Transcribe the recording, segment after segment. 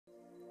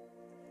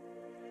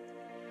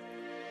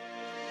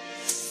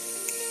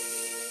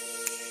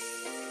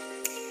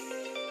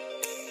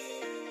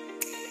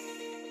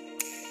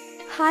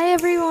Hi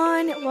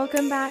everyone,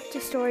 welcome back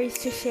to Stories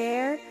to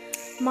Share.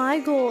 My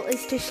goal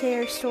is to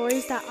share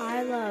stories that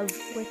I love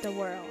with the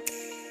world.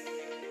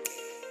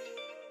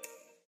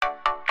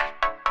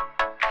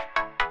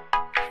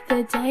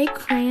 The Day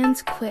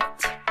Crayons Quit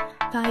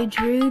by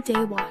Drew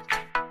Daywalt.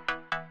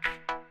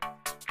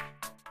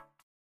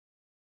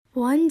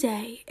 One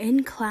day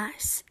in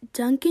class,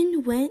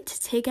 Duncan went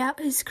to take out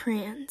his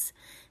crayons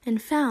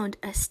and found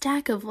a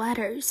stack of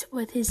letters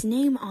with his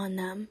name on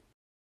them.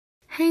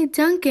 Hey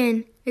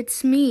Duncan,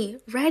 it's me,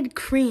 Red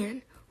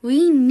Crayon.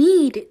 We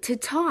need to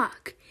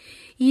talk.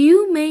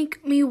 You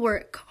make me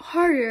work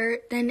harder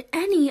than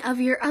any of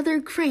your other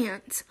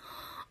crayons.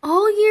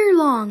 All year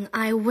long,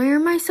 I wear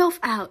myself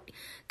out,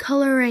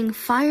 coloring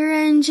fire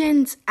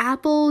engines,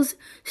 apples,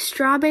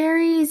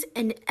 strawberries,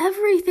 and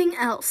everything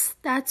else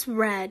that's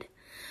red.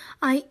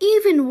 I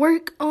even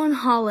work on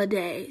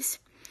holidays.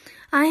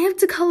 I have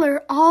to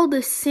color all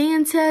the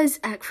Santas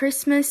at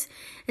Christmas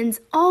and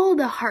all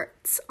the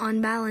hearts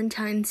on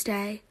Valentine's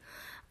Day.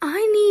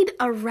 I need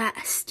a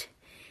rest.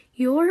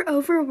 Your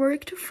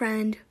overworked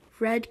friend,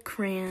 Red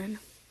Crayon.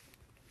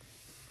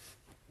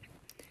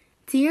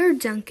 Dear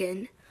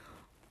Duncan,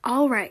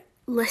 all right,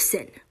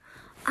 listen.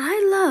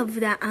 I love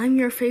that I'm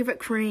your favorite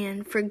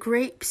crayon for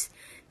grapes,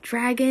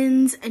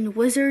 dragons, and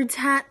wizards'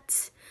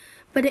 hats.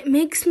 But it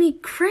makes me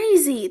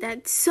crazy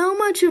that so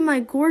much of my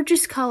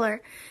gorgeous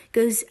color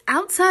goes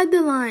outside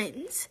the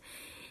lines.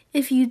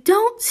 If you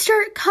don't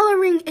start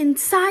coloring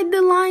inside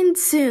the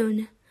lines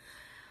soon,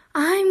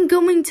 I'm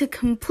going to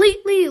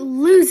completely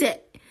lose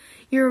it.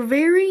 Your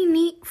very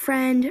neat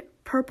friend,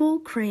 Purple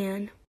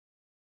Crayon.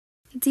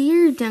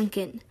 Dear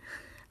Duncan,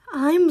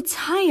 I'm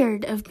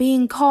tired of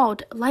being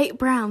called light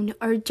brown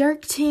or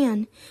dark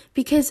tan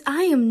because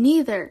I am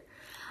neither.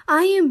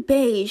 I am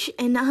beige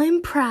and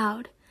I'm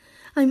proud.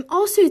 I'm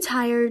also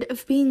tired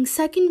of being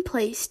second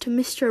place to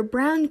Mr.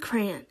 Brown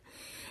Crayon.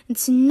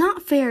 It's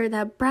not fair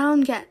that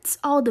Brown gets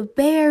all the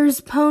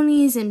bears,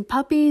 ponies, and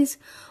puppies,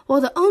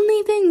 while the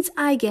only things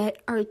I get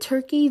are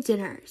turkey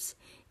dinners,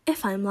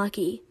 if I'm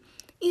lucky,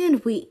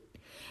 and wheat.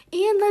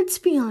 And let's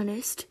be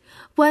honest,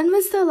 when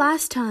was the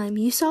last time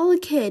you saw a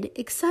kid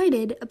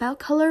excited about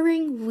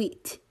coloring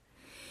wheat?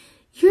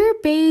 Your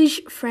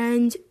beige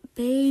friend,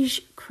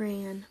 Beige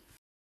Crayon.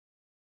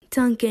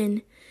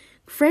 Duncan,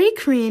 Gray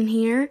Crayon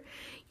here.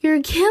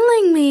 You're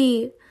killing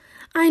me.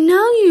 I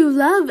know you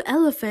love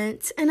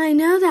elephants, and I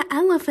know that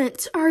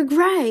elephants are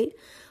gray,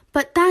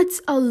 but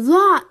that's a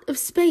lot of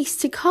space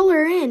to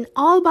color in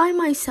all by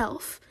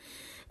myself.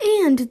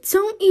 And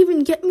don't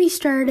even get me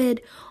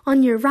started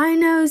on your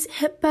rhinos,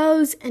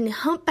 hippos, and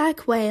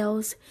humpback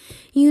whales.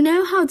 You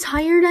know how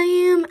tired I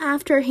am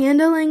after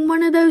handling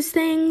one of those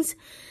things?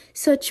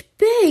 Such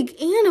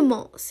big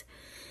animals.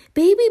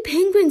 Baby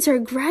penguins are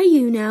gray,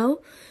 you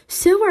know.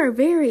 So are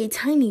very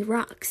tiny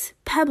rocks,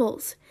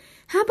 pebbles.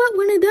 How about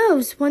one of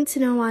those once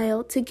in a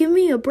while to give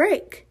me a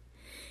break?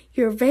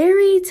 Your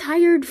very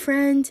tired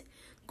friend,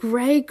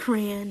 Gray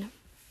Crayon.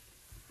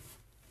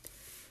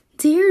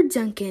 Dear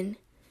Duncan,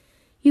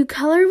 you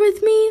color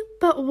with me,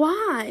 but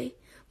why?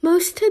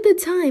 Most of the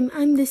time,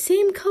 I'm the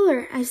same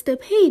color as the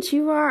page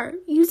you are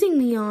using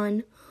me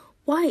on,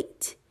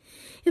 white.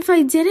 If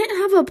I didn't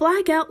have a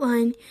black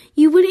outline,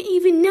 you wouldn't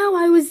even know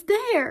I was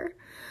there.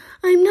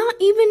 I'm not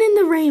even in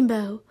the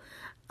rainbow.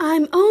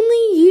 I'm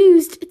only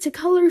used to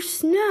color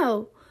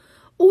snow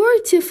or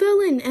to fill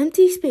in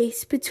empty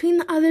space between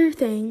the other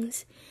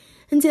things,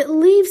 and it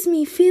leaves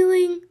me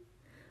feeling,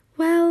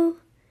 well,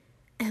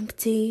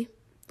 empty.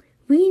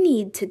 We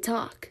need to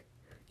talk.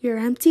 Your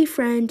empty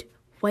friend,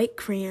 White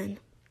Crayon.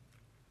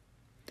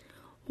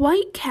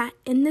 White Cat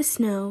in the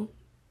Snow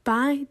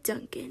by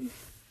Duncan.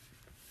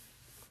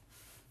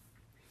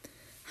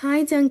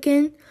 Hi,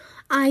 Duncan.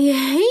 I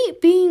hate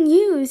being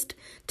used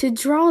to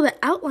draw the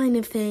outline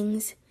of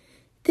things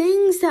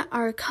that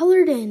are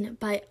colored in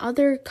by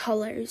other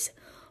colors,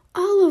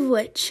 all of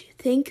which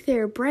think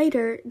they're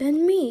brighter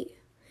than me.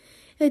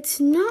 It's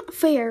not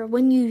fair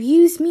when you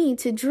use me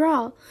to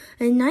draw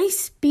a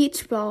nice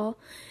beach ball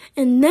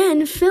and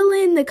then fill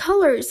in the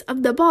colors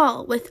of the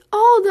ball with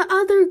all the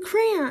other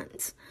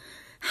crayons.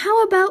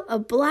 How about a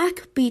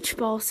black beach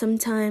ball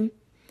sometime?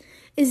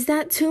 Is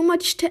that too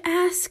much to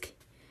ask?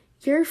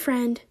 Your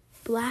friend,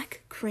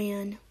 Black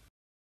Crayon.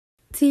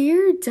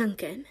 Dear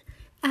Duncan,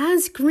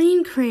 as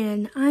Green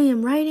Crayon, I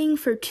am writing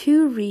for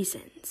 2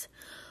 reasons.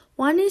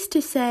 One is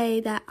to say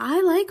that I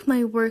like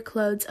my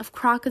workloads of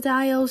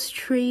crocodiles,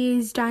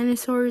 trees,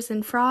 dinosaurs,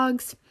 and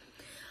frogs.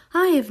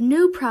 I have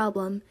no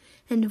problem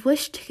and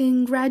wish to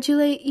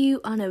congratulate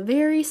you on a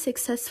very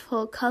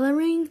successful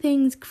coloring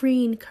things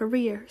green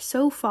career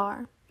so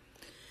far.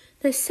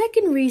 The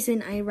second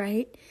reason I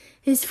write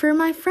is for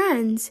my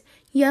friends,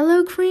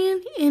 Yellow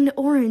Crayon and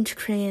Orange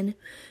Crayon,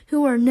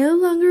 who are no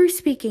longer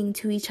speaking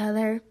to each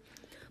other.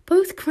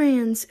 Both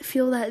crayons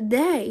feel that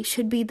they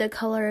should be the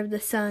color of the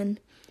sun.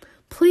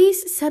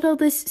 Please settle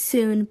this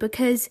soon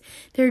because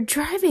they're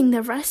driving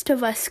the rest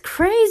of us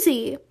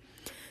crazy.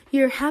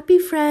 Your happy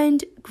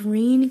friend,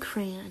 Green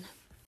Crayon.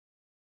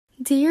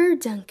 Dear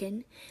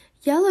Duncan,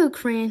 Yellow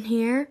Crayon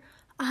here.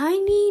 I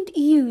need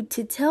you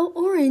to tell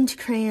Orange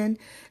Crayon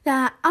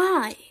that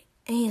I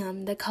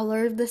am the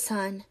color of the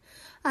sun.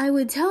 I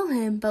would tell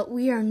him, but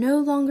we are no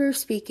longer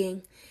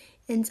speaking,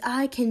 and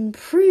I can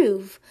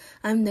prove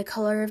I'm the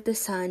color of the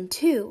sun,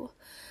 too.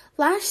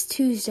 Last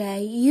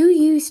Tuesday, you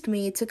used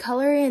me to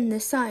color in the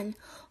sun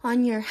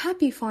on your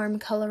Happy Farm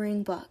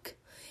coloring book.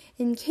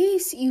 In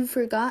case you've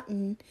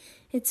forgotten,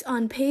 it's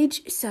on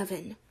page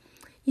 7.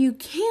 You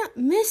can't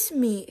miss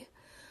me.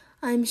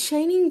 I'm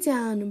shining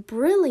down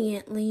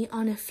brilliantly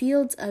on a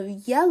field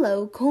of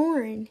yellow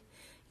corn.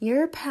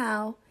 Your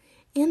pal,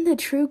 and the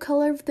true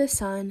color of the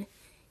sun,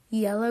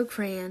 Yellow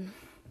Crayon.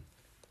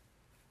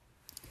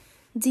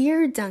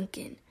 Dear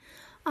Duncan,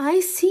 I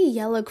see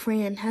Yellow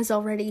Crayon has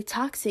already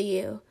talked to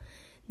you.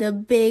 The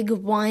big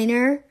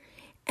whiner.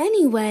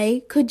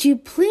 Anyway, could you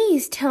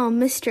please tell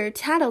Mr.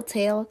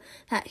 Tattletale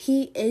that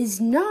he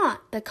is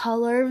not the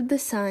color of the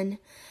sun?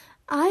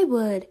 I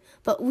would,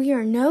 but we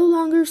are no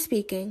longer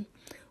speaking.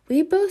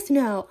 We both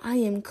know I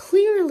am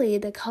clearly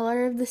the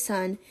color of the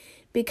sun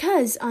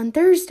because on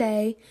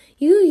Thursday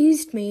you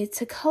used me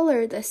to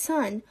color the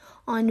sun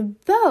on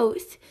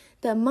both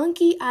the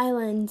Monkey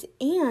Island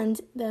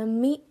and the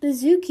Meet the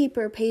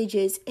Zookeeper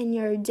pages in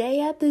your Day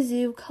at the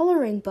Zoo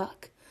coloring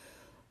book.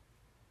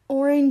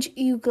 Orange,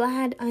 you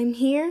glad I'm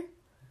here?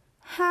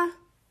 Ha!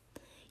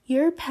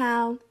 Your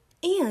pal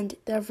and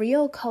the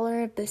real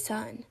color of the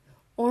sun,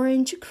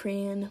 Orange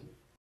Crayon.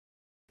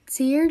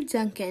 Dear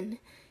Duncan,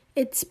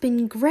 it's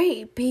been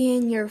great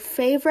being your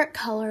favorite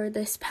color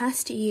this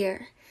past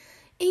year.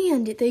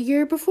 And the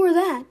year before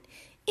that,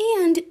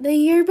 and the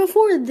year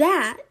before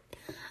that.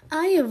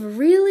 I have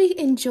really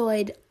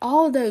enjoyed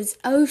all those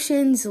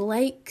oceans,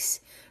 lakes,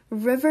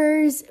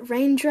 rivers,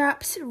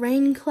 raindrops,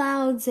 rain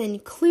clouds,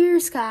 and clear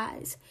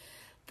skies.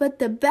 But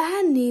the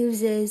bad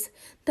news is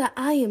that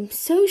I am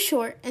so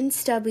short and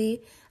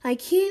stubby, I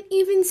can't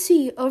even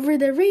see over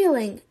the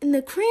railing in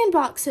the crayon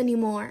box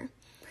anymore.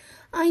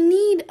 I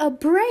need a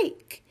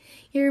break.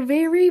 Your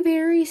very,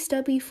 very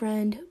stubby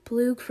friend,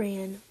 Blue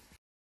Crayon.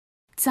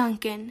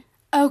 Duncan.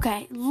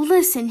 Okay,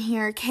 listen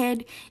here,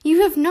 kid.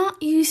 You have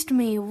not used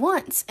me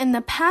once in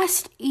the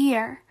past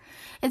year.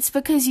 It's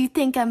because you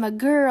think I'm a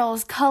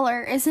girl's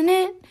color, isn't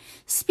it?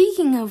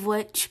 Speaking of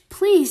which,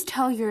 please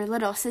tell your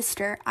little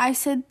sister I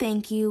said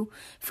thank you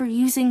for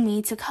using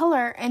me to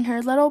color in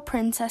her Little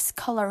Princess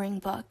coloring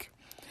book.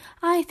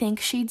 I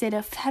think she did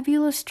a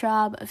fabulous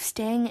job of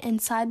staying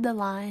inside the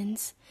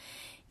lines.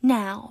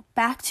 Now,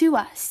 back to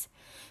us.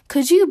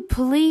 Could you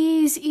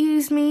please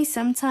use me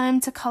sometime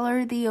to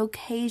color the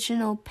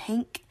occasional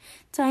pink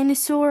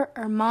dinosaur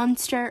or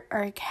monster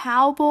or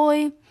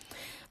cowboy?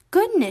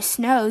 Goodness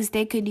knows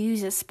they could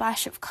use a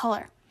splash of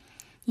color.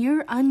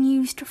 Your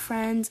unused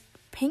friend,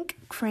 Pink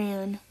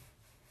Crayon.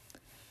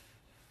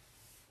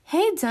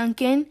 Hey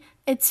Duncan,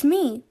 it's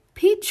me,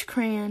 Peach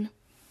Crayon.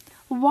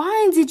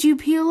 Why did you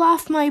peel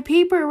off my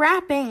paper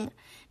wrapping?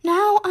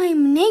 Now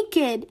I'm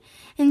naked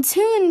and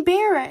too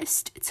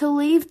embarrassed to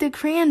leave the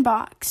crayon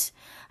box.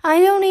 I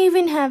don't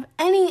even have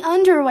any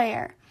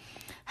underwear.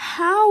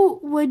 How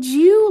would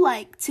you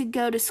like to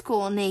go to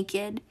school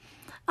naked?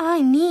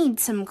 I need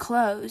some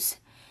clothes.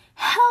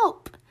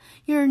 Help!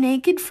 Your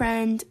naked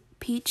friend,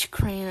 Peach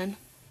Crayon.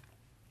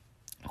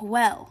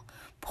 Well,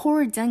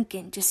 poor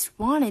Duncan just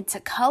wanted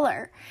to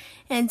color,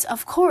 and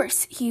of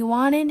course he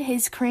wanted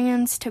his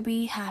crayons to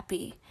be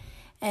happy,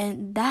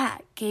 and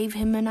that gave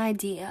him an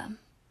idea.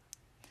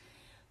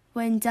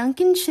 When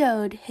Duncan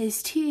showed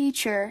his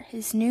teacher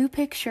his new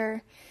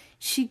picture,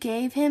 she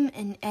gave him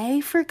an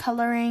A for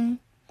coloring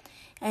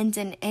and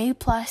an A+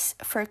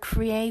 for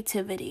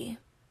creativity.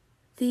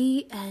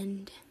 The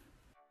end.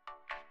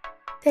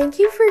 Thank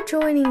you for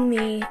joining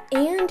me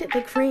and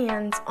the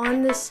crayons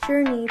on this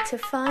journey to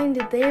find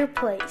their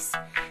place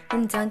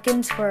in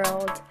Duncan's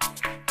world.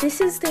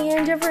 This is the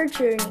end of our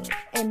journey,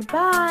 and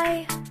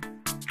bye!